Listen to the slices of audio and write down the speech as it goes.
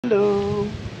Hello,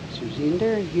 Susie and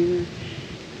Darren here.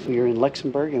 We are in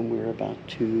Luxembourg and we're about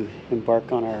to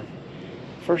embark on our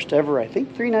first ever, I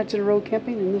think, 3 nights in a row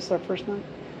camping, and this is our first night.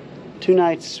 2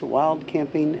 nights wild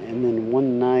camping and then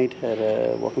 1 night at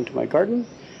a Welcome to My Garden.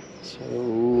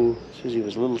 So Susie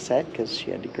was a little sad because she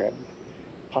had to grab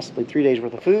possibly 3 days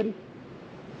worth of food.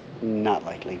 Not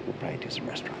likely, we'll probably do some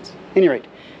restaurants. At any rate,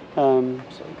 so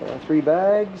we've got our 3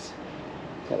 bags,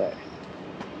 gotta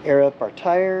air up our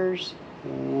tires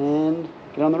and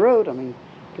get on the road. I mean,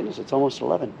 goodness, it's almost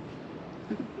 11.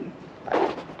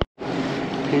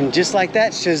 And just like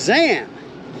that, Shazam!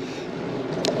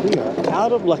 We are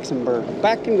out of Luxembourg,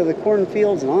 back into the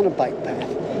cornfields and on a bike path.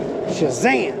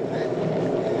 Shazam!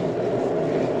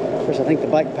 Of course, I think the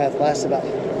bike path lasts about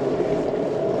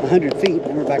 100 feet,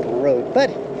 and we're back on the road,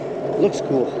 but it looks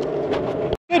cool.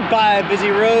 Goodbye, busy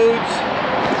roads.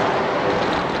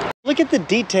 Look at the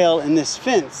detail in this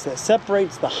fence that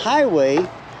separates the highway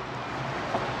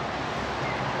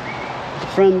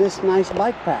from this nice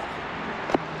bike path.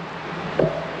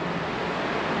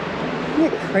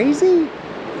 Isn't it crazy?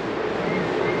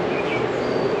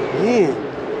 Man,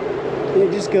 and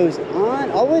it just goes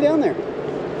on, all the way down there.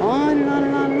 On and on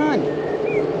and on and on.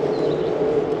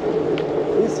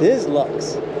 This is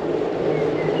Lux.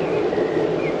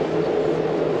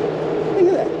 Look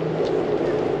at that.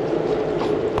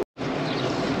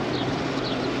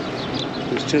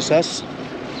 It's just us,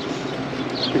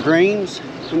 the grains,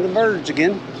 and the birds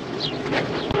again.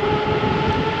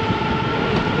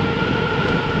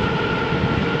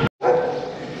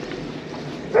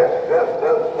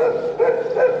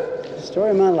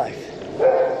 Story of my life.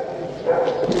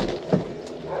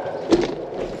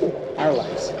 Our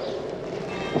lives.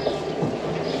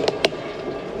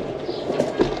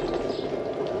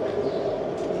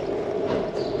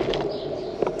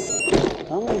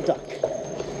 Donald Duck.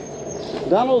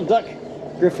 Donald Duck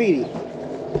graffiti.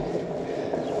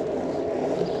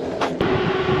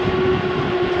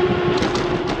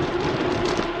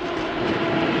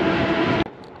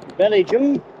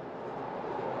 Belgium.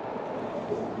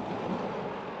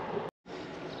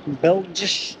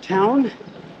 Belgish town. Is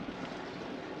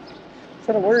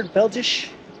that a word?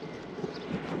 Belgish?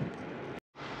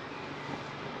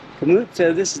 Kamut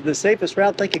said this is the safest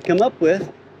route they could come up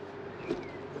with.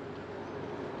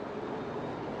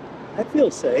 I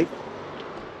feel safe.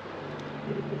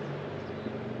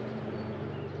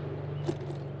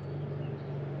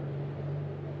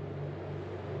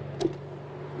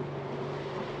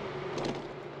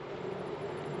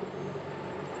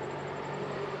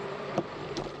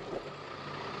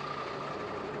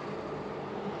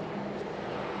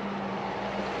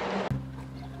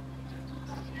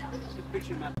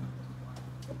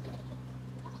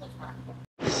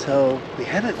 So we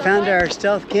haven't found our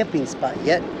stealth camping spot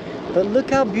yet, but look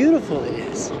how beautiful it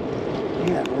is. We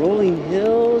got rolling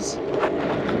hills,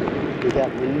 we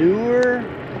got manure.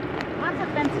 Lots of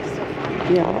fences so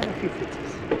far. Yeah, quite a few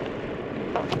fences.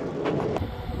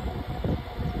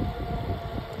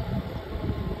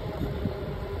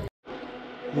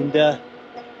 And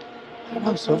I don't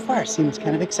know, so far it seems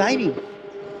kind of exciting.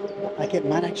 Like it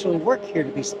might actually work here to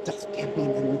be stealth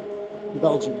camping in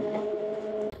Belgium.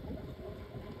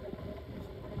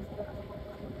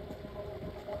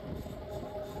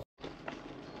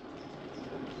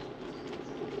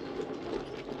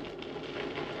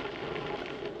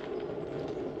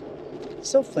 It's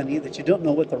so funny that you don't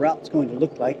know what the route's going to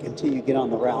look like until you get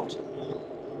on the route.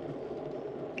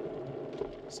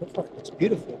 So far, it's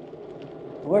beautiful.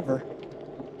 However,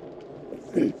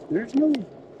 there's no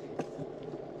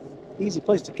easy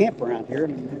place to camp around here. I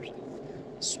mean, there's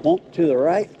a swamp to the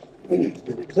right and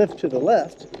a cliff to the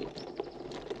left.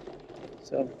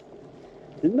 So,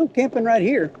 there's no camping right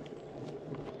here.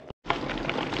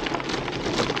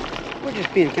 We're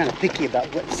just being kind of picky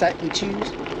about what site we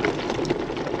choose.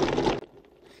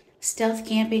 Stealth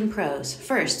camping pros.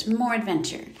 First, more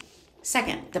adventure.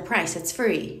 Second, the price, it's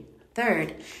free.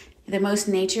 Third, the most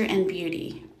nature and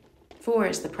beauty. 4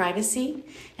 is the privacy.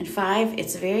 And 5,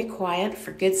 it's very quiet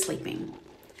for good sleeping.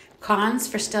 Cons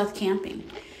for stealth camping.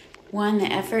 1, the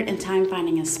effort and time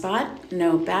finding a spot.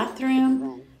 No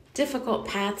bathroom. Difficult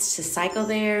paths to cycle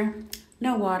there.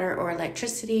 No water or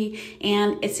electricity.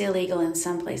 And it's illegal in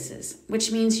some places,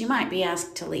 which means you might be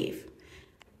asked to leave.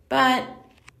 But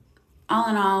all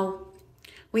in all,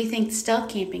 we think stealth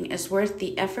camping is worth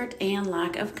the effort and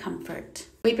lack of comfort.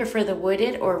 We prefer the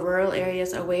wooded or rural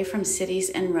areas away from cities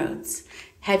and roads.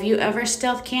 Have you ever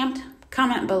stealth camped?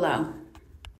 Comment below.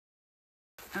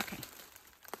 Okay.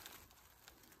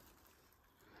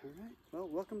 All right. Well,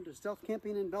 welcome to stealth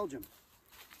camping in Belgium.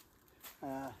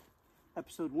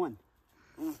 Episode 1.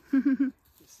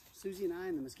 This Susie and I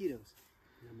and the mosquitoes.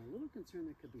 And I'm a little concerned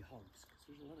there could be hogs because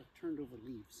there's a lot of turned over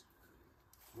leaves.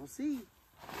 We'll see.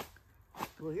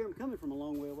 We'll hear them coming from a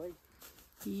long way away.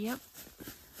 Yep.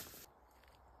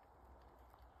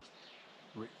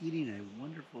 We're eating a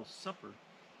wonderful supper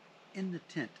in the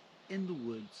tent, in the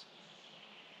woods,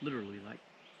 literally like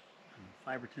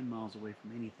 5 or 10 miles away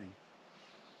from anything.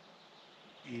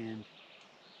 And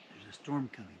there's a storm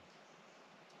coming.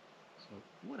 So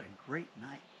what a great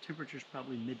night. Temperature's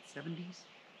probably mid-70s.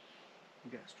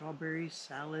 We got strawberries,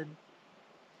 salad,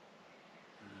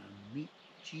 meat,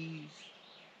 cheese,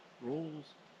 rolls,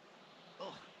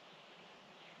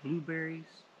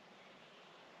 blueberries,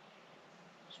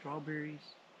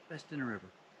 strawberries. Best dinner ever.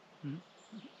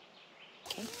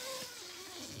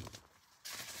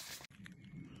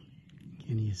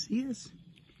 Can you see us?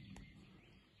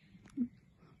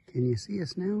 Can you see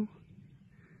us now?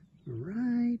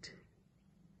 Right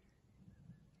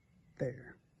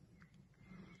there.